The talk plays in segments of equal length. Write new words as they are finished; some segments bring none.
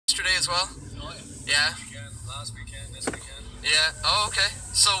Yesterday as well? Oh, Yeah. last weekend, this weekend. Yeah. Oh, okay.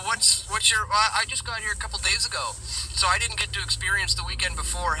 So what's your? I just got here a couple days ago, so I didn't get to experience the weekend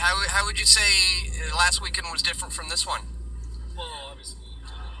before. How would you say last weekend was different from this one? Well, obviously,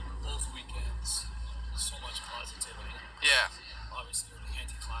 both weekends, so much positivity. Yeah. Obviously, the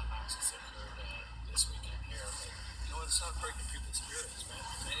anticlimaxes that occurred this weekend here, but it's not breaking people's spirits, man.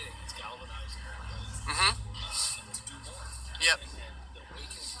 If anything, it's galvanizing everybody Mm-hmm. to do more. Yep. And the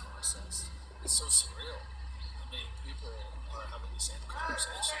awakening process is so surreal. I mean, people are having the same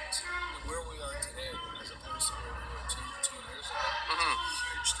conversations. And where we are today, as opposed to where we were two years ago, Mm-hmm.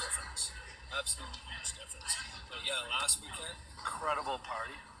 huge difference. Absolutely huge difference. But yeah, last weekend, incredible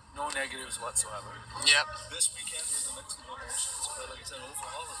party. No negatives whatsoever. Yep. This weekend was a mix of emotions. But like I said,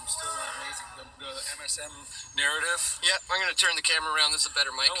 overall, it was still amazing. The MSM narrative. Yep. I'm gonna turn the camera around. This is a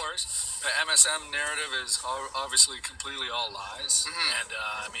better mic. No worries. The MSM narrative is obviously completely all lies. Mm-hmm. And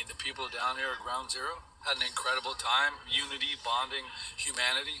I mean, the people down here at Ground Zero had an incredible time. Unity, bonding,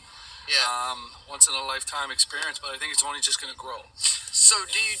 humanity. Yeah. Once in a lifetime experience, but I think it's only just going to grow. So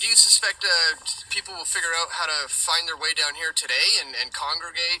do you suspect people will figure out how to find their way down here today and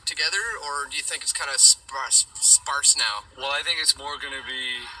congregate together, or do you think it's kind of sparse now? Well, I think it's more going to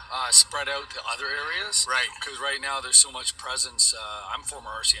be spread out to other areas. Right. Because right now there's so much presence. I'm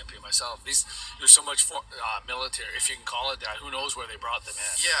former Rcmp myself. There's so much military, if you can call it that. Who knows where they brought them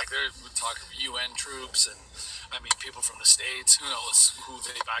in? Yeah. Like we're talking UN troops and I mean people from the States. Who knows who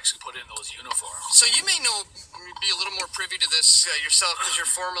they've actually put in those uniforms? So you may be a little more privy to this yourself because you're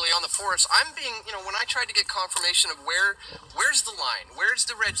formerly on the force. I'm being, when I tried to get confirmation of where's the line, where's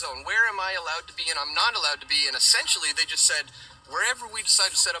the red zone, where am I allowed to be and I'm not allowed to be, and essentially they just said wherever we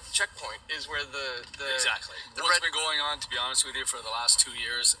decide to set up a checkpoint is where the exactly. What's been going on, to be honest with you, for the last 2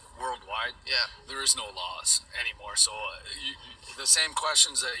 years worldwide? Yeah. There is no laws anymore. So the same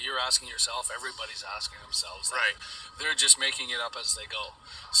questions that you're asking yourself, everybody's asking themselves. Right. They're just making it up as they go.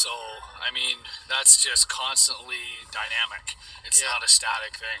 So I mean, that's just constantly dynamic. It's not a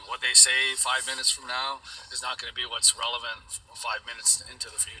static thing. What they say 5 minutes from now is not going to be what's relevant 5 minutes into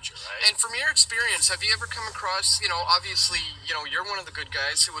the future, right? And from your experience, have you ever come across, obviously, you're one of the good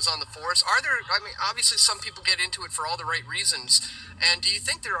guys who was on the force. Obviously some people get into it for all the right reasons. And do you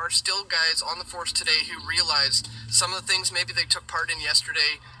think there are still guys on the force today who realized some of the things maybe they took part in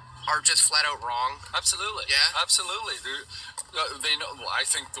yesterday are just flat out wrong? Absolutely. Yeah? Absolutely. They know. Well, I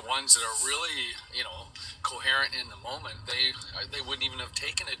think the ones that are really, coherent in the moment, they wouldn't even have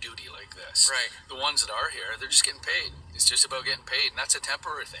taken a duty like this. Right. The ones that are here, they're just getting paid. It's just about getting paid, and that's a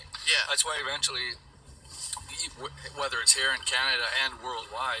temporary thing. Yeah. That's why eventually, whether it's here in Canada and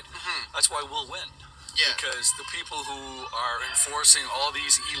worldwide, that's why we'll win. Yeah. Because the people who are enforcing all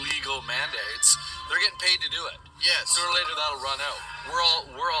these illegal mandates, they're getting paid to do it. Yes. Sooner or later that'll run out. We're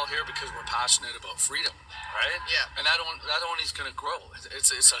all here because we're passionate about freedom, right? Yeah. And that only is going to grow. It's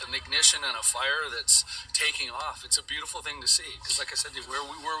an ignition and a fire that's taking off. It's a beautiful thing to see. Because like I said, where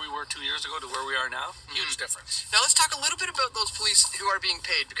we were 2 years ago to where we are now, huge difference. Now let's talk a little bit about those police who are being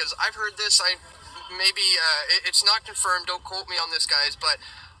paid, because I've heard this. It's not confirmed. Don't quote me on this, guys, but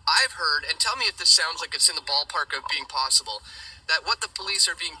I've heard, and tell me if this sounds like it's in the ballpark of being possible, that what the police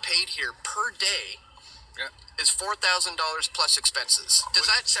are being paid here per day is $4,000 plus expenses. Does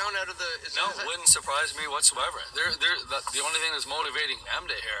that sound out of the? No, it wouldn't surprise me whatsoever. The only thing that's motivating them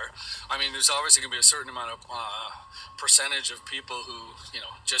to here, I mean, there's obviously going to be a certain amount of percentage of people who,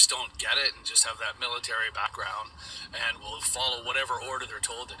 just don't get it and just have that military background and will follow whatever order they're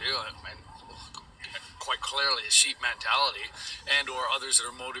told to do. And quite clearly a sheep mentality, and or others that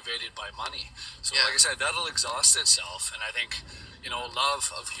are motivated by money. So like I said, that'll exhaust itself, and I think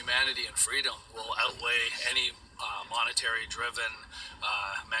love of humanity and freedom will outweigh any monetary driven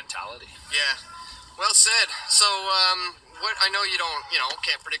mentality. Yeah, well said. So what, I know you don't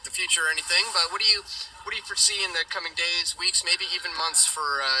can't predict the future or anything, but what do you foresee in the coming days, weeks, maybe even months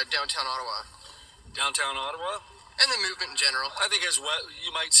for downtown Ottawa? Downtown Ottawa? And the movement in general. I think as well,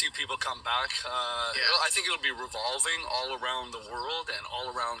 you might see people come back. I think it'll be revolving all around the world and all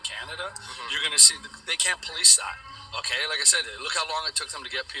around Canada. You're going to see, they can't police that. Okay, like I said, look how long it took them to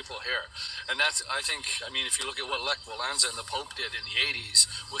get people here. And that's, I mean, if you look at what Lech Walesa and the Pope did in the 80s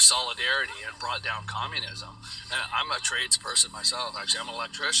with solidarity and brought down communism. And I'm a tradesperson myself, actually. I'm an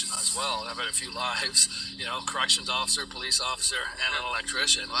electrician as well. I've had a few lives, corrections officer, police officer, and an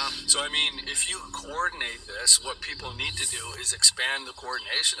electrician. Wow. So, I mean, if you coordinate this, what people need to do is expand the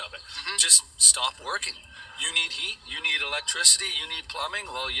coordination of it. Just stop working. You need heat, you need electricity, you need plumbing.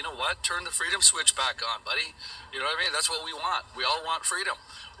 Well, you know what? Turn the freedom switch back on, buddy. You know what I I mean? That's what we want. We all want freedom.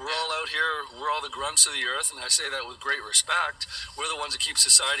 We're all out here, we're all the grunts of the earth, and I say that with great respect. We're the ones that keep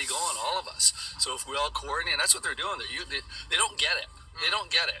society going, all of us. So if we all coordinate, that's what they're doing. They don't get it. They don't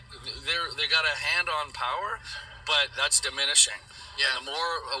get it. They got a hand on power, but that's diminishing. Yeah. And the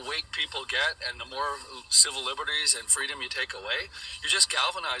more awake people get and the more civil liberties and freedom you take away, you're just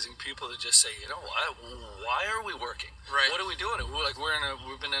galvanizing people to just say, you know what, why are we working? Right. What are we doing?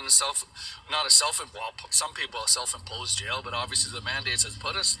 We've been in well, some people a self-imposed jail, but obviously the mandates has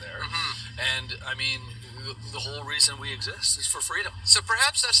put us there. And I mean, the whole reason we exist is for freedom. So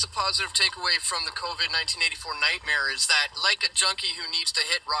perhaps that's the positive takeaway from the COVID 1984 nightmare, is that like a junkie who needs to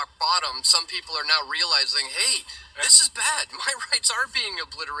hit rock bottom, some people are now realizing, hey, this is bad. My rights are being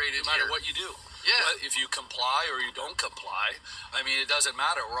obliterated No matter here. what you do. Yeah. If you comply or you don't comply, I mean, it doesn't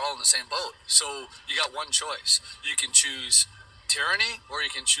matter. We're all in the same boat. So you got one choice. You can choose tyranny or you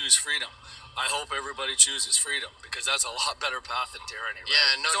can choose freedom. I hope everybody chooses freedom, because that's a lot better path than tyranny, right?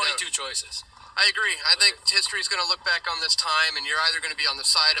 Yeah, no There's only doubt. two choices. I agree. I think history's going to look back on this time, and you're either going to be on the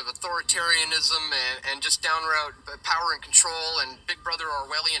side of authoritarianism and just downright power and control and Big Brother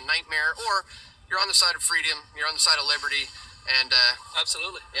Orwellian nightmare, or you're on the side of freedom, you're on the side of liberty, and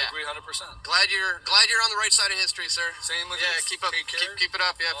Absolutely. Yeah. I agree 100%. glad you're on the right side of history, sir. Same with Yeah, you. keep up, Take care. keep it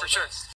up, yeah, All for the sure. best.